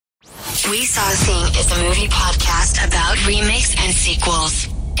We Saw a Thing is a movie podcast about remakes and sequels.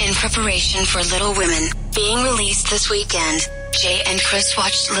 In preparation for Little Women, being released this weekend, Jay and Chris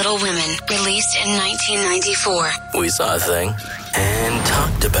watched Little Women, released in 1994. We saw a thing and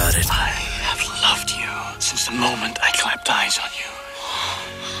talked about it. I have loved you since the moment I clapped eyes on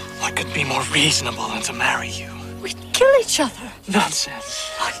you. What could be more reasonable than to marry you? We'd kill each other. Nonsense.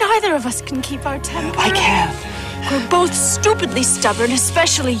 Oh, neither of us can keep our temper. I can. We're both stupidly stubborn,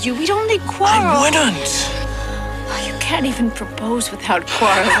 especially you. We'd only quarrel. I wouldn't. Oh, you can't even propose without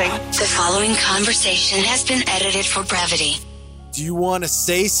quarreling. The following conversation has been edited for brevity. Do you want to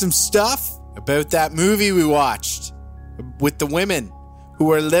say some stuff about that movie we watched with the women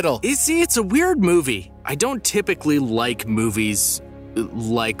who are little? See, it's a weird movie. I don't typically like movies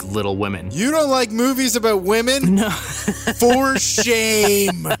like Little Women. You don't like movies about women? No. For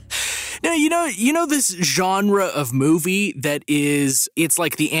shame. No, you know this genre of movie that it's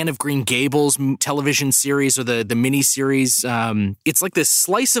like the Anne of Green Gables television series or the miniseries. It's like this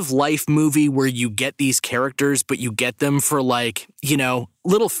slice of life movie where you get these characters, but you get them for like, little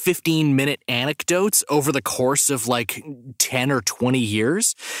 15-minute anecdotes over the course of like 10 or 20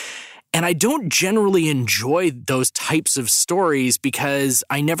 years. And I don't generally enjoy those types of stories because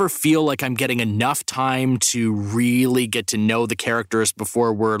I never feel like I'm getting enough time to really get to know the characters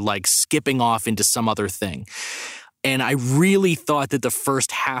before we're like skipping off into some other thing. And I really thought that the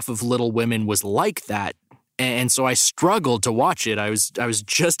first half of Little Women was like that. And so I struggled to watch it. I was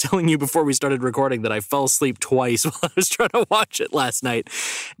just telling you before we started recording that I fell asleep twice while I was trying to watch it last night.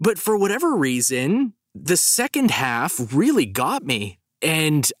 But for whatever reason, the second half really got me.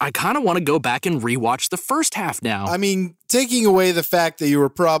 And I kind of want to go back and rewatch the first half now. I mean, taking away the fact that you were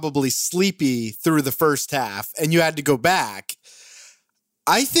probably sleepy through the first half and you had to go back,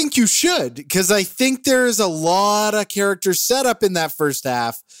 I think you should, because I think there's a lot of character setup in that first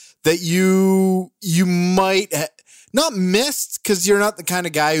half that you might not missed, because you're not the kind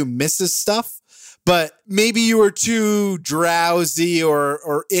of guy who misses stuff, but maybe you were too drowsy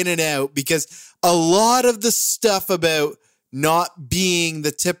or in and out, because a lot of the stuff about not being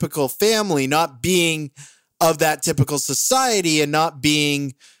the typical family, not being of that typical society, and not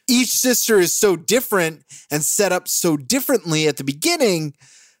being, each sister is so different and set up so differently at the beginning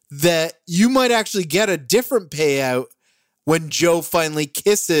that you might actually get a different payout when Joe finally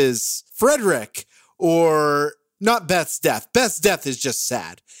kisses Frederick, or not Beth's death. Beth's death is just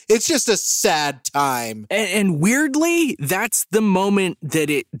sad. It's just a sad time. And weirdly, that's the moment that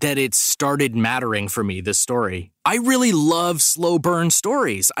it started mattering for me, this story. I really love slow burn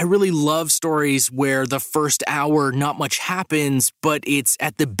stories. I really love stories where the first hour, not much happens, but it's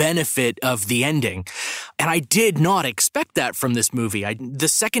at the benefit of the ending. And I did not expect that from this movie. The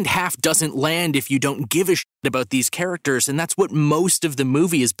second half doesn't land if you don't give a shit about these characters, and that's what most of the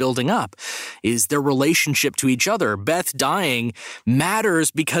movie is building up, is their relationship to each other. Beth dying matters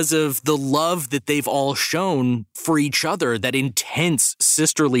because of the love that they've all shown for each other, that intense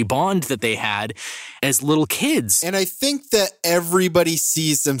sisterly bond that they had as little kids. And I think that everybody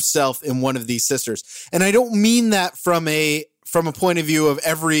sees themselves in one of these sisters. And I don't mean that from a point of view of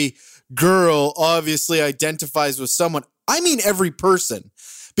every girl obviously identifies with someone. I mean every person.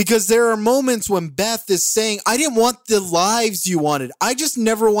 Because there are moments when Beth is saying, I didn't want the lives you wanted. I just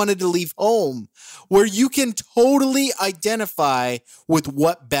never wanted to leave home. Where you can totally identify with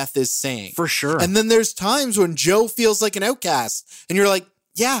what Beth is saying. For sure. And then there's times when Joe feels like an outcast. And you're like,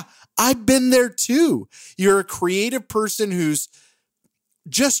 yeah, I've been there too. You're a creative person who's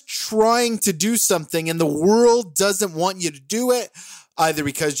just trying to do something and the world doesn't want you to do it, either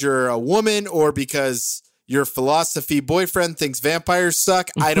because you're a woman or because your philosophy boyfriend thinks vampires suck.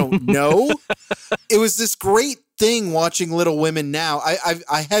 I don't know. It was this great thing watching Little Women now.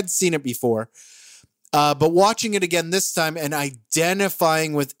 I had seen it before, but watching it again this time and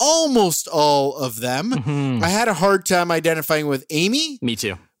identifying with almost all of them. Mm-hmm. I had a hard time identifying with Amy. Me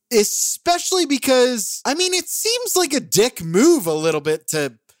too. Especially because, I mean, it seems like a dick move a little bit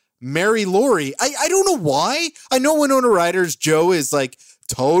to marry Laurie. I don't know why. I know Winona Ryder's Joe is like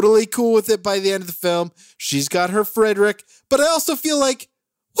totally cool with it by the end of the film. She's got her Frederick. But I also feel like,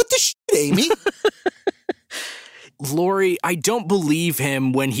 what the shit, Amy? Laurie, I don't believe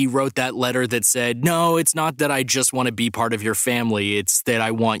him when he wrote that letter that said, no, it's not that I just want to be part of your family. It's that I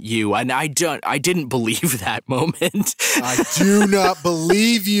want you. And I didn't believe that moment. I do not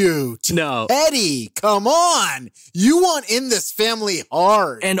believe you. No. Eddie, come on. You want in this family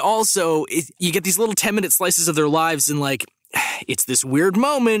hard. And also, you get these little 10-minute slices of their lives and like, it's this weird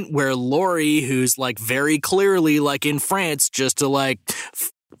moment where Laurie, who's like very clearly like in France, just to like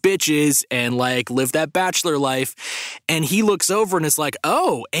bitches and like live that bachelor life. And he looks over and is like,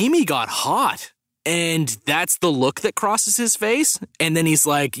 oh, Amy got hot. And that's the look that crosses his face. And then he's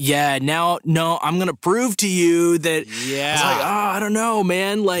like, yeah, now, no, I'm going to prove to you that. Yeah. I was like, oh, I don't know,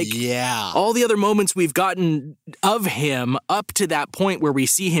 man. Like, yeah. all the other moments we've gotten of him up to that point where we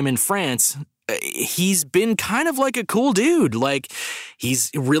see him in France, he's been kind of like a cool dude. Like,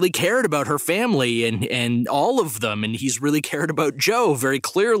 he's really cared about her family and all of them. And he's really cared about Jo very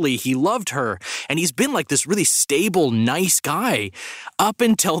clearly. He loved her. And he's been like this really stable, nice guy up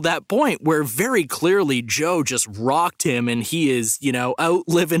until that point where very clearly Jo just rocked him and he is, you know, out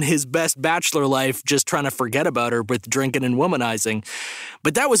living his best bachelor life, just trying to forget about her with drinking and womanizing.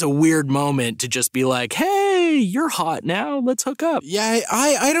 But that was a weird moment to just be like, hey, you're hot now. Let's hook up. Yeah,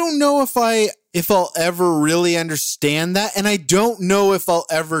 I don't know if I'll ever really understand that. And I don't know if I'll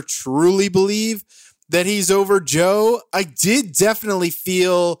ever truly believe that he's over Jo. I did definitely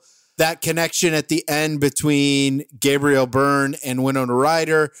feel that connection at the end between Gabriel Byrne and Winona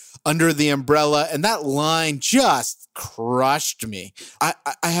Ryder under the umbrella. And that line just crushed me. I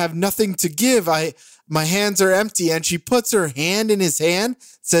have nothing to give. My hands are empty. And she puts her hand in his hand,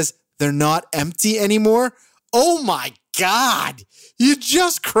 says, they're not empty anymore. Oh my God. You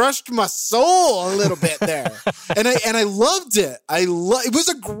just crushed my soul a little bit there. and I loved it. It was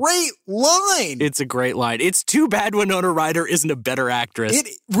a great line. It's a great line. It's too bad Winona Ryder isn't a better actress. It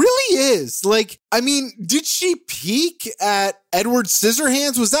really is. Like, I mean, did she peak at Edward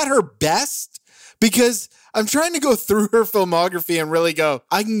Scissorhands? Was that her best? Because I'm trying to go through her filmography and really go,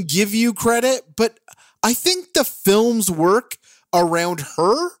 I can give you credit, but I think the films work around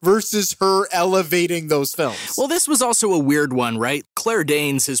her versus her elevating those films. Well, this was also a weird one, right? Claire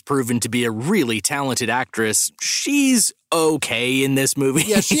Danes has proven to be a really talented actress. She's okay in this movie.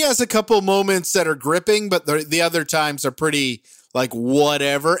 Yeah, she has a couple moments that are gripping, but the other times are pretty, like,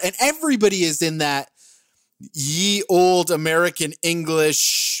 whatever. And everybody is in that ye old American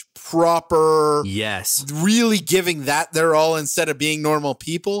English proper. Yes. Really giving that their all instead of being normal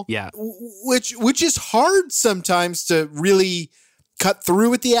people. Yeah. Which is hard sometimes to really cut through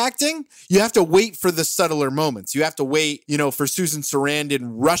with the acting. You have to wait for the subtler moments. You have to wait, for Susan Sarandon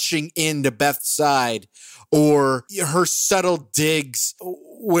rushing into Beth's side or her subtle digs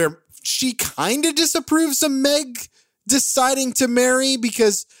where she kind of disapproves of Meg deciding to marry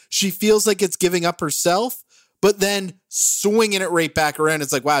because she feels like it's giving up herself, but then swinging it right back around.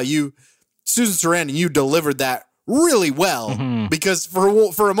 It's like, wow, Susan Sarandon, you delivered that really well because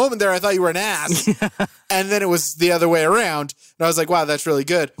for a moment there, I thought you were an ass and then it was the other way around. And I was like, wow, that's really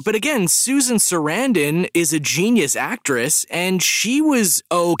good. But again, Susan Sarandon is a genius actress and she was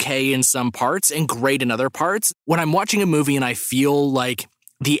okay in some parts and great in other parts. When I'm watching a movie and I feel like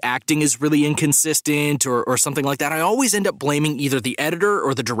the acting is really inconsistent or something like that, I always end up blaming either the editor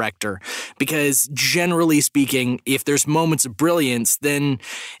or the director. Because generally speaking, if there's moments of brilliance, then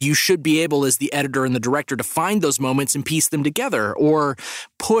you should be able as the editor and the director to find those moments and piece them together or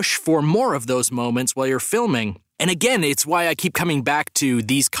push for more of those moments while you're filming. And again, it's why I keep coming back to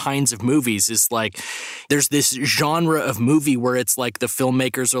these kinds of movies. Is like, there's this genre of movie where it's like the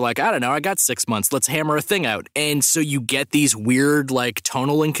filmmakers are like, I don't know, I got 6 months, let's hammer a thing out. And so you get these weird like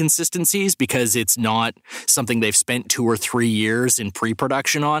tonal inconsistencies because it's not something they've spent 2 or 3 years in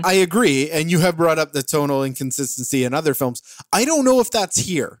pre-production on. I agree. And you have brought up the tonal inconsistency in other films. I don't know if that's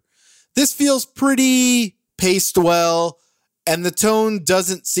here. This feels pretty paced well, and the tone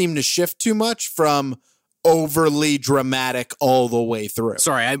doesn't seem to shift too much from overly dramatic all the way through.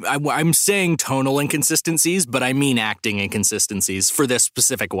 Sorry, I'm saying tonal inconsistencies, but I mean acting inconsistencies for this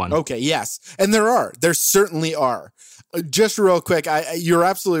specific one. Okay, yes. And there certainly are. Just real quick, you're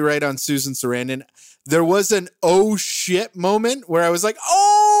absolutely right on Susan Sarandon. There was an oh shit moment where I was like,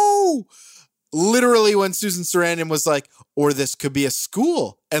 oh, literally when Susan Sarandon was like, or this could be a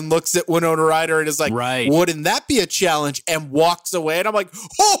school, and looks at Winona Ryder and is like, right, wouldn't that be a challenge? And walks away. And I'm like,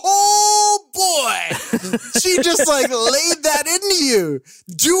 oh boy, she just like laid that into you.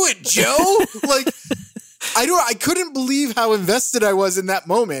 Do it, Jo. Like, I couldn't believe how invested I was in that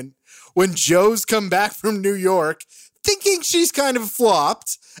moment when Jo's come back from New York thinking she's kind of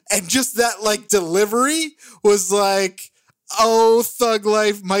flopped. And just that like delivery was like, oh, thug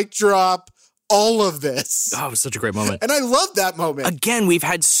life, mic drop. All of this. Oh, it was such a great moment. And I love that moment. Again, we've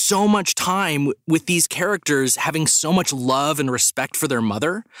had so much time with these characters having so much love and respect for their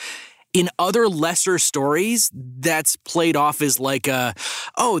mother. In other lesser stories, that's played off as like a,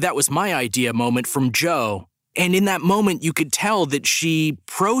 oh, that was my idea moment from Jo. And in that moment, you could tell that she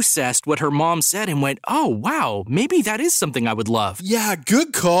processed what her mom said and went, oh, wow, maybe that is something I would love. Yeah,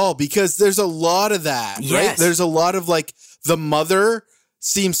 good call, because there's a lot of that, yes, right? There's a lot of like the mother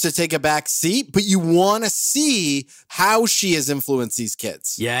seems to take a back seat, but you want to see how she has influenced these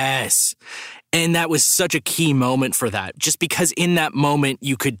kids. Yes. And that was such a key moment for that, just because in that moment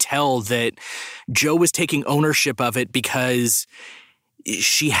you could tell that Jo was taking ownership of it because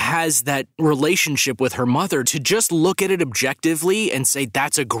she has that relationship with her mother to just look at it objectively and say,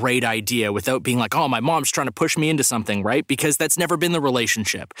 that's a great idea without being like, oh, my mom's trying to push me into something, right? Because that's never been the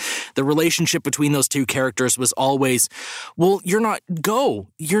relationship. The relationship between those two characters was always, well, you're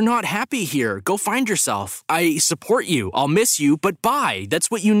not happy here. Go find yourself. I support you. I'll miss you, but bye.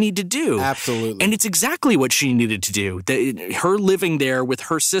 That's what you need to do. Absolutely. And it's exactly what she needed to do. Her living there with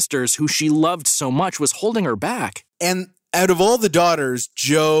her sisters, who she loved so much, was holding her back. And out of all the daughters,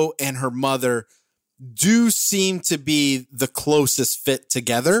 Jo and her mother do seem to be the closest fit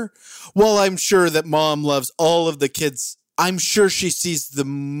together. While I'm sure that mom loves all of the kids, I'm sure she sees the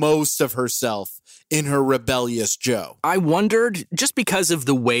most of herself in her rebellious Jo. I wondered, just because of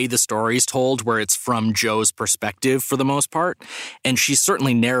the way the story's told, where it's from Jo's perspective for the most part, and she's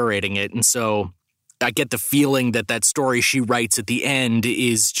certainly narrating it, and so I get the feeling that story she writes at the end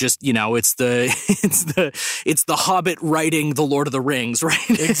is just, it's the Hobbit writing The Lord of the Rings, right?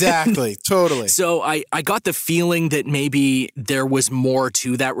 Exactly. Totally. So I got the feeling that maybe there was more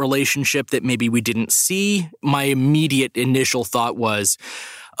to that relationship that maybe we didn't see. My immediate initial thought was,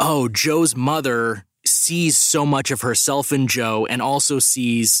 oh, Jo's mother sees so much of herself in Jo and also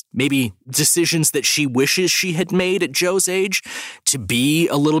sees maybe decisions that she wishes she had made at Jo's age to be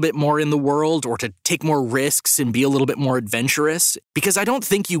a little bit more in the world or to take more risks and be a little bit more adventurous. Because I don't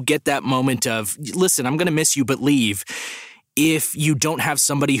think you get that moment of, listen, I'm going to miss you, but leave, if you don't have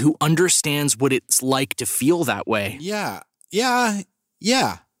somebody who understands what it's like to feel that way. Yeah. I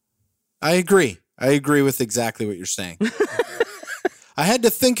agree with exactly what you're saying. I had to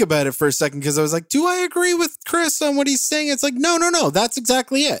think about it for a second because I was like, do I agree with Chris on what he's saying? It's like, no, that's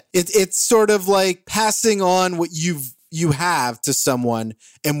exactly it. It's sort of like passing on what you have to someone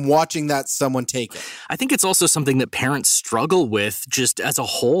and watching that someone take it. I think it's also something that parents struggle with just as a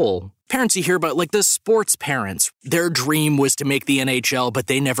whole. Parents you hear about, like the sports parents, their dream was to make the NHL, but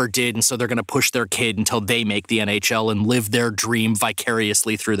they never did. And so they're going to push their kid until they make the NHL and live their dream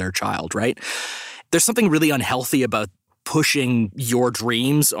vicariously through their child, right? There's something really unhealthy about pushing your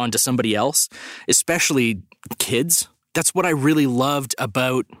dreams onto somebody else, especially kids. That's what I really loved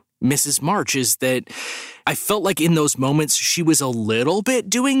about Mrs. March, is that I felt like in those moments she was a little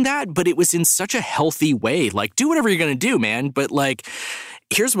bit doing that, but it was in such a healthy way. Like, do whatever you're going to do, man. But like,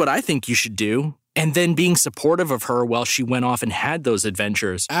 here's what I think you should do. And then being supportive of her while she went off and had those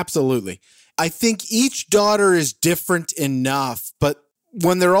adventures. Absolutely. I think each daughter is different enough, but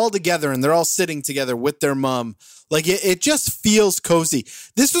when they're all together and they're all sitting together with their mom, like it just feels cozy.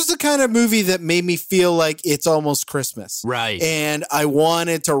 This was the kind of movie that made me feel like it's almost Christmas. Right. And I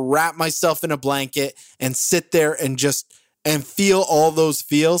wanted to wrap myself in a blanket and sit there and feel all those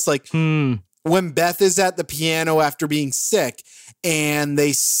feels. Like when Beth is at the piano after being sick and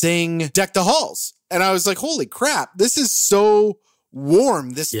they sing Deck the Halls. And I was like, holy crap, this is so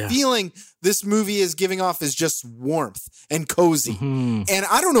warm. This feeling this movie is giving off is just warmth and cozy. Mm-hmm. And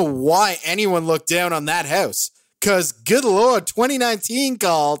I don't know why anyone looked down on that house. Because, good Lord, 2019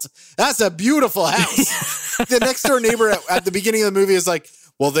 called. That's a beautiful house. The next door neighbor at the beginning of the movie is like,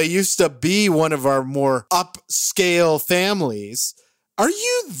 well, they used to be one of our more upscale families. Are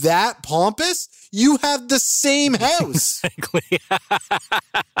you that pompous? You have the same house. Exactly.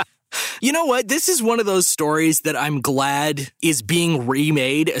 You know what? This is one of those stories that I'm glad is being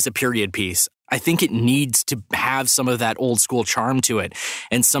remade as a period piece. I think it needs to have some of that old school charm to it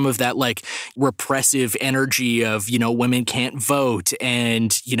and some of that like repressive energy of, women can't vote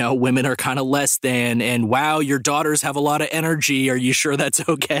and, women are kind of less than, and wow, your daughters have a lot of energy. Are you sure that's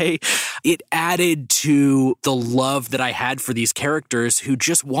okay? It added to the love that I had for these characters who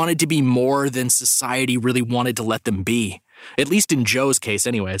just wanted to be more than society really wanted to let them be. At least in Jo's case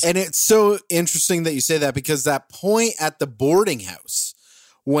anyways. And it's so interesting that you say that because that point at the boarding house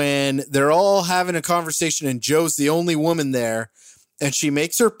when they're all having a conversation and Jo's the only woman there and she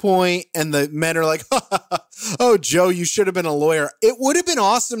makes her point and the men are like, oh, Jo, you should have been a lawyer. It would have been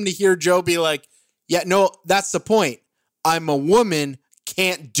awesome to hear Jo be like, yeah, no, that's the point. I'm a woman,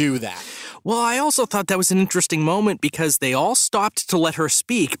 can't do that. Well, I also thought that was an interesting moment because they all stopped to let her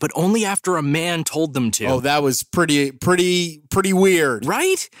speak, but only after a man told them to. Oh, that was pretty weird.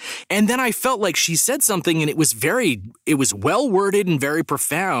 Right? And then I felt like she said something and it was well worded and very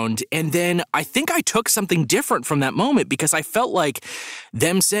profound. And then I think I took something different from that moment because I felt like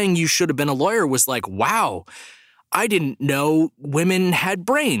them saying you should have been a lawyer was like, wow, I didn't know women had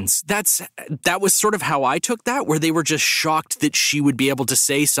brains. That was sort of how I took that, where they were just shocked that she would be able to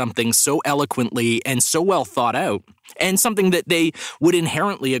say something so eloquently and so well thought out, and something that they would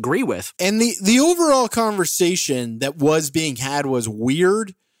inherently agree with. And the overall conversation that was being had was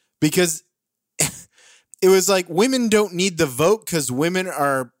weird because it was like women don't need the vote because women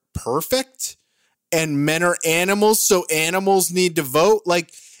are perfect and men are animals, so animals need to vote.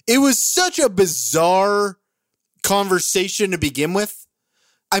 Like, it was such a bizarre conversation to begin with.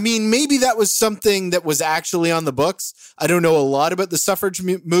 I mean, maybe that was something that was actually on the books. I don't know a lot about the suffrage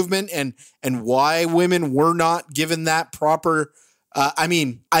movement and why women were not given that proper. I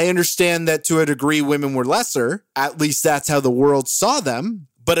mean, I understand that to a degree women were lesser. At least that's how the world saw them.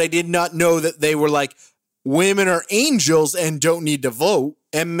 But I did not know that they were like, women are angels and don't need to vote,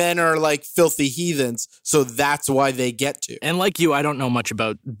 and men are like filthy heathens, so that's why they get to. And like you, I don't know much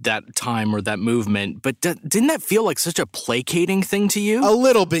about that time or that movement, but didn't that feel like such a placating thing to you? A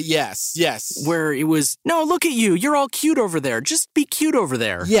little bit, yes. Where it was, no, look at you, you're all cute over there, just be cute over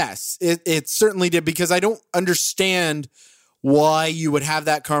there. Yes, it certainly did, because I don't understand why you would have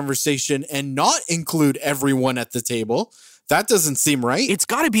that conversation and not include everyone at the table. That doesn't seem right. It's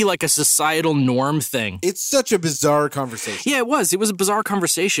got to be like a societal norm thing. It's such a bizarre conversation. Yeah, it was. It was a bizarre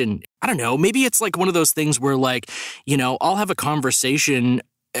conversation. I don't know. Maybe it's like one of those things where, like, you know, I'll have a conversation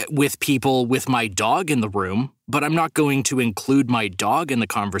with people with my dog in the room, but I'm not going to include my dog in the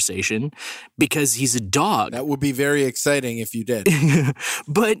conversation because he's a dog. That would be very exciting if you did.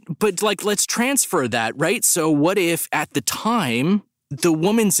 But like, let's transfer that, right? So what if at the time the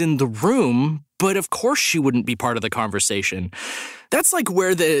woman's in the room, but of course she wouldn't be part of the conversation? That's like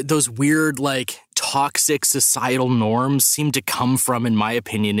where those weird, like, toxic societal norms seem to come from, in my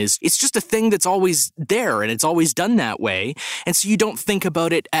opinion. Is it's just a thing that's always there and it's always done that way. And so you don't think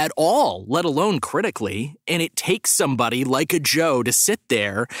about it at all, let alone critically. And it takes somebody like a Joe to sit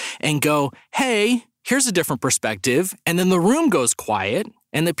there and go, hey, here's a different perspective. And then the room goes quiet,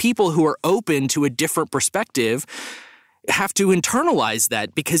 and the people who are open to a different perspective have to internalize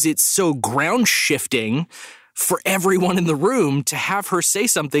that, because it's so ground shifting for everyone in the room to have her say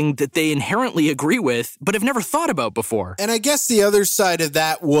something that they inherently agree with, but have never thought about before. And I guess the other side of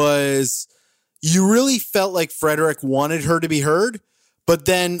that was you really felt like Frederick wanted her to be heard, but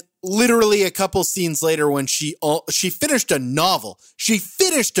then literally a couple scenes later when she finished a novel. She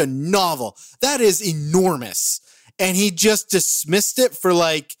finished a novel. That is enormous. And he just dismissed it for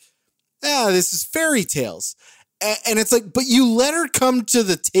like, this is fairy tales. And it's like, but you let her come to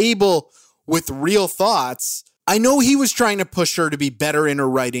the table with real thoughts. I know he was trying to push her to be better in her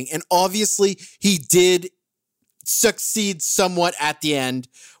writing, and obviously he did succeed somewhat at the end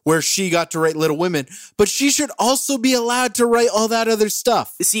where she got to write Little Women, but she should also be allowed to write all that other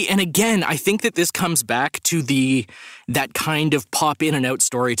stuff. See, and again, I think that this comes back to that kind of pop in and out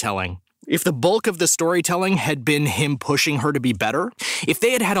storytelling. If the bulk of the storytelling had been him pushing her to be better, if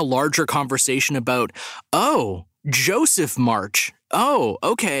they had had a larger conversation about, oh, Joseph March, oh,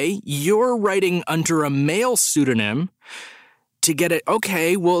 okay, you're writing under a male pseudonym to get it.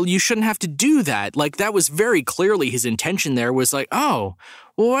 Okay, well, you shouldn't have to do that. Like, that was very clearly his intention there, was like, oh,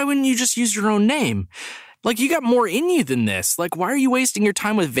 well, why wouldn't you just use your own name? Like, you got more in you than this. Like, why are you wasting your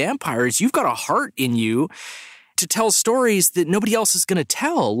time with vampires? You've got a heart in you to tell stories that nobody else is going to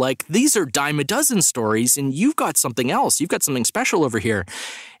tell. Like, these are dime a dozen stories, and you've got something else. You've got something special over here.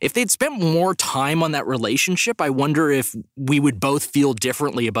 If they'd spent more time on that relationship, I wonder if we would both feel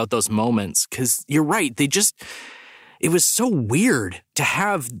differently about those moments. Because you're right, it was so weird to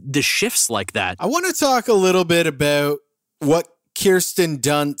have the shifts like that. I want to talk a little bit about what Kirsten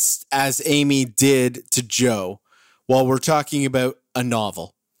Dunst as Amy did to Joe while we're talking about a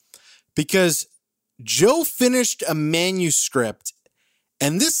novel. Because Joe finished a manuscript,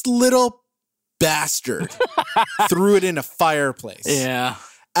 and this little bastard threw it in a fireplace. Yeah.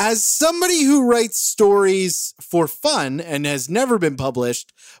 As somebody who writes stories for fun and has never been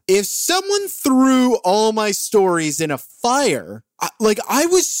published, if someone threw all my stories in a fire, I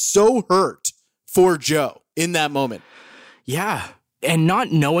was so hurt for Joe in that moment. Yeah. And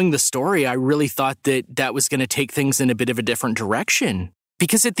not knowing the story, I really thought that was going to take things in a bit of a different direction.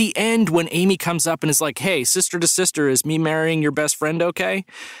 Because at the end, when Amy comes up and is like, hey, sister to sister, is me marrying your best friend okay?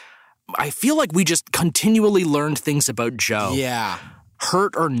 I feel like we just continually learned things about Joe. Yeah.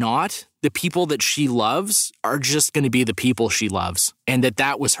 Hurt or not, the people that she loves are just going to be the people she loves. And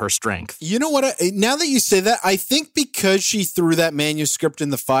that was her strength. You know what? Now that you say that, I think because she threw that manuscript in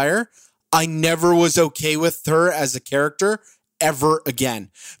the fire, I never was okay with her as a character ever again.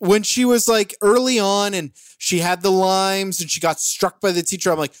 When she was like early on and she had the limes and she got struck by the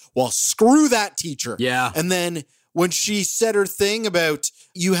teacher, I'm like, well, screw that teacher. Yeah. And then when she said her thing about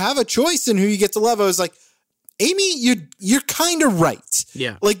you have a choice in who you get to love, I was like, Amy, you're kind of right.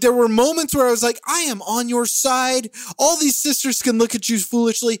 Yeah. Like there were moments where I was like, I am on your side. All these sisters can look at you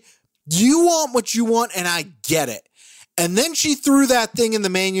foolishly. You want what you want, and I get it. And then she threw that thing in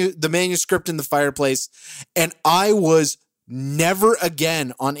the manuscript in the fireplace, and I was never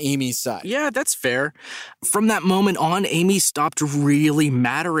again on Amy's side. Yeah, that's fair. From that moment on, Amy stopped really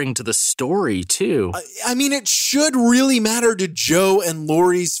mattering to the story, too. I mean, it should really matter to Joe and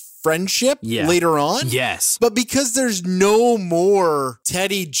Laurie's friendship later on. Yes. But because there's no more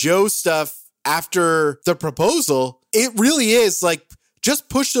Teddy Joe stuff after the proposal, it really is like, just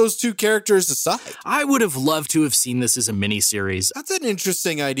push those two characters aside. I would have loved to have seen this as a miniseries. That's an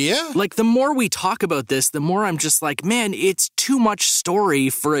interesting idea. Like, the more we talk about this, the more I'm just like, man, it's too much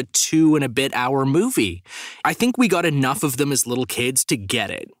story for a 2-and-a-bit-hour movie. I think we got enough of them as little kids to get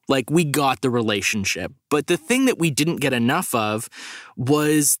it. Like, we got the relationship. But the thing that we didn't get enough of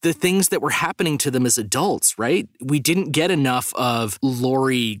was the things that were happening to them as adults, right? We didn't get enough of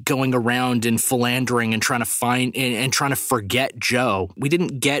Laurie going around and philandering and trying to find and trying to forget Joe. We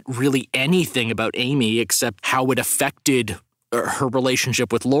didn't get really anything about Amy except how it affected her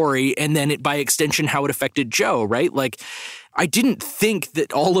relationship with Laurie, and then by extension, how it affected Joe, right? Like, I didn't think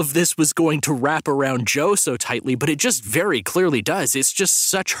that all of this was going to wrap around Joe so tightly, but it just very clearly does. It's just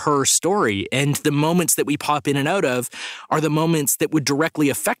such her story, and the moments that we pop in and out of are the moments that would directly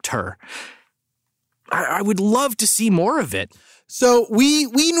affect her. I would love to see more of it. So we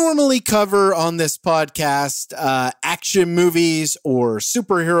normally cover on this podcast action movies or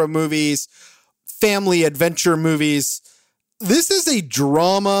superhero movies, family adventure movies. This is a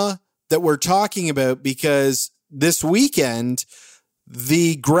drama that we're talking about because this weekend,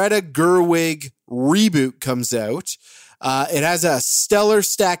 the Greta Gerwig reboot comes out. It has a stellar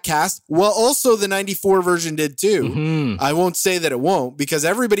stacked cast. Well, also the 94 version did too. Mm-hmm. I won't say that it won't because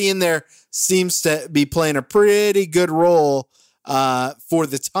everybody in there seems to be playing a pretty good role for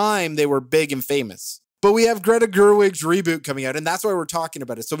the time they were big and famous. But we have Greta Gerwig's reboot coming out, and that's why we're talking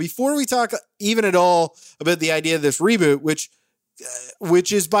about it. So before we talk even at all about the idea of this reboot,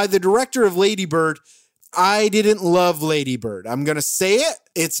 which is by the director of Lady Bird, I didn't love Lady Bird. I'm going to say it.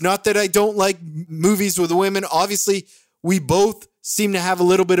 It's not that I don't like movies with women. Obviously, we both seem to have a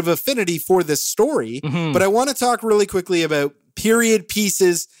little bit of affinity for this story, but I want to talk really quickly about period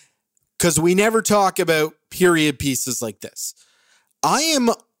pieces because we never talk about period pieces like this. I am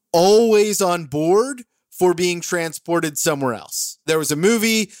always on board for being transported somewhere else. There was a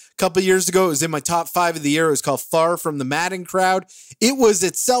movie a couple years ago. It was in my top 5 of the year. It was called Far From the Madding Crowd. It was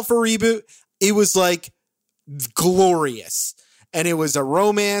itself a reboot. It was like glorious. And it was a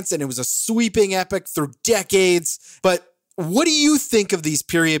romance and it was a sweeping epic through decades. But what do you think of these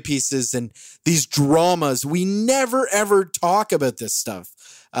period pieces and these dramas? We never, ever talk about this stuff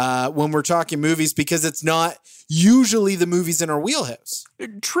when we're talking movies because it's not usually the movies in our wheelhouse.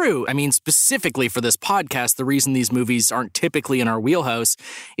 True. I mean, specifically for this podcast, the reason these movies aren't typically in our wheelhouse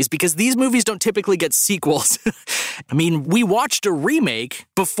is because these movies don't typically get sequels. I mean, we watched a remake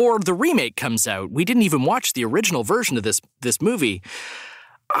before the remake comes out. We didn't even watch the original version of this movie.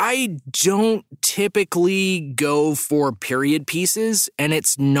 I don't typically go for period pieces, and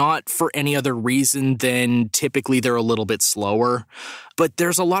it's not for any other reason than typically they're a little bit slower. But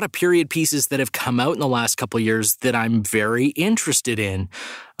there's a lot of period pieces that have come out in the last couple of years that I'm very interested in.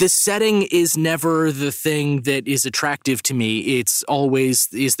 The setting is never the thing that is attractive to me. It's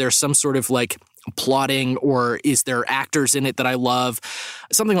always, is there some sort of like plotting or is there actors in it that I love?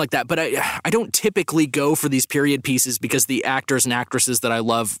 Something like that. But I don't typically go for these period pieces because the actors and actresses that I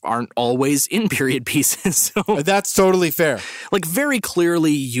love aren't always in period pieces. So, that's totally fair. Like very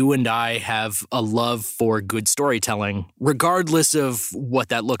clearly you and I have a love for good storytelling, regardless of what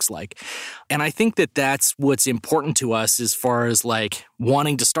that looks like. And I think that that's what's important to us as far as like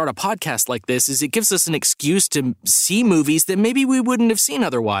wanting to start a podcast like this is it gives us an excuse to see movies that maybe we wouldn't have seen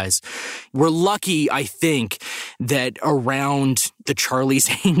otherwise. We're lucky, I think, that around the Charlie's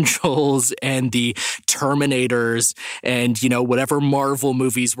Angels and the Terminators and, you know, whatever Marvel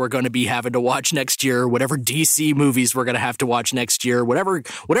movies we're going to be having to watch next year, whatever DC movies we're going to have to watch next year, whatever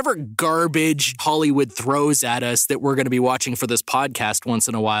garbage Hollywood throws at us that we're going to be watching for this podcast once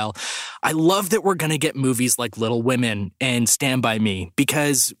in a while. I love that we're going to get movies like Little Women and Stand By Me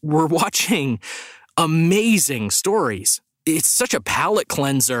because we're watching amazing stories. It's such a palate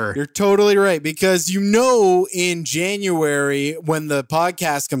cleanser. You're totally right because in January when the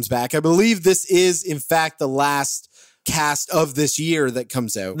podcast comes back, I believe this is in fact the last cast of this year that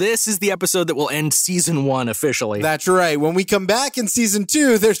comes out. This is the episode that will end season 1 officially. That's right. When we come back in season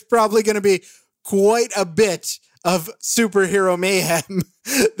 2, there's probably going to be quite a bit of superhero mayhem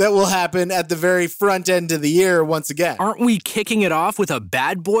that will happen at the very front end of the year once again. Aren't we kicking it off with a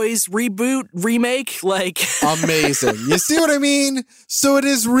Bad Boys remake? Like amazing. You see what I mean? So it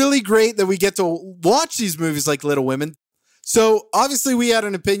is really great that we get to watch these movies like Little Women. So obviously we had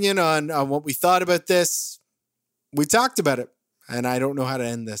an opinion on what we thought about this. We talked about it. And I don't know how to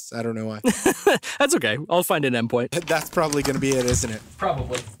end this. I don't know why. That's okay. I'll find an endpoint. That's probably going to be it, isn't it?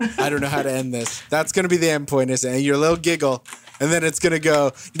 Probably. I don't know how to end this. That's going to be the endpoint, isn't it? Your little giggle. And then it's going to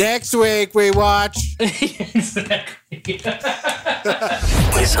go, next week we watch. Exactly. We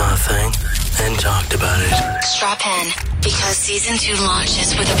saw a thing and talked about it. Strap in, because season 2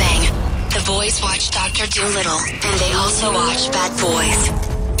 launches with a bang. The boys watch Dr. Dolittle, and they also watch Bad Boys.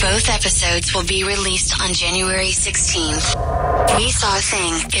 Both episodes will be released on January 16th. We Saw a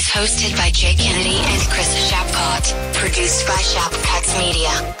Thing is hosted by Jay Kennedy and Chris Shapcott, produced by Shapcuts Media.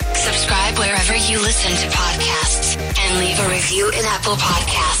 Subscribe wherever you listen to podcasts and leave a review in Apple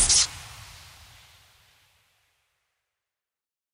Podcasts.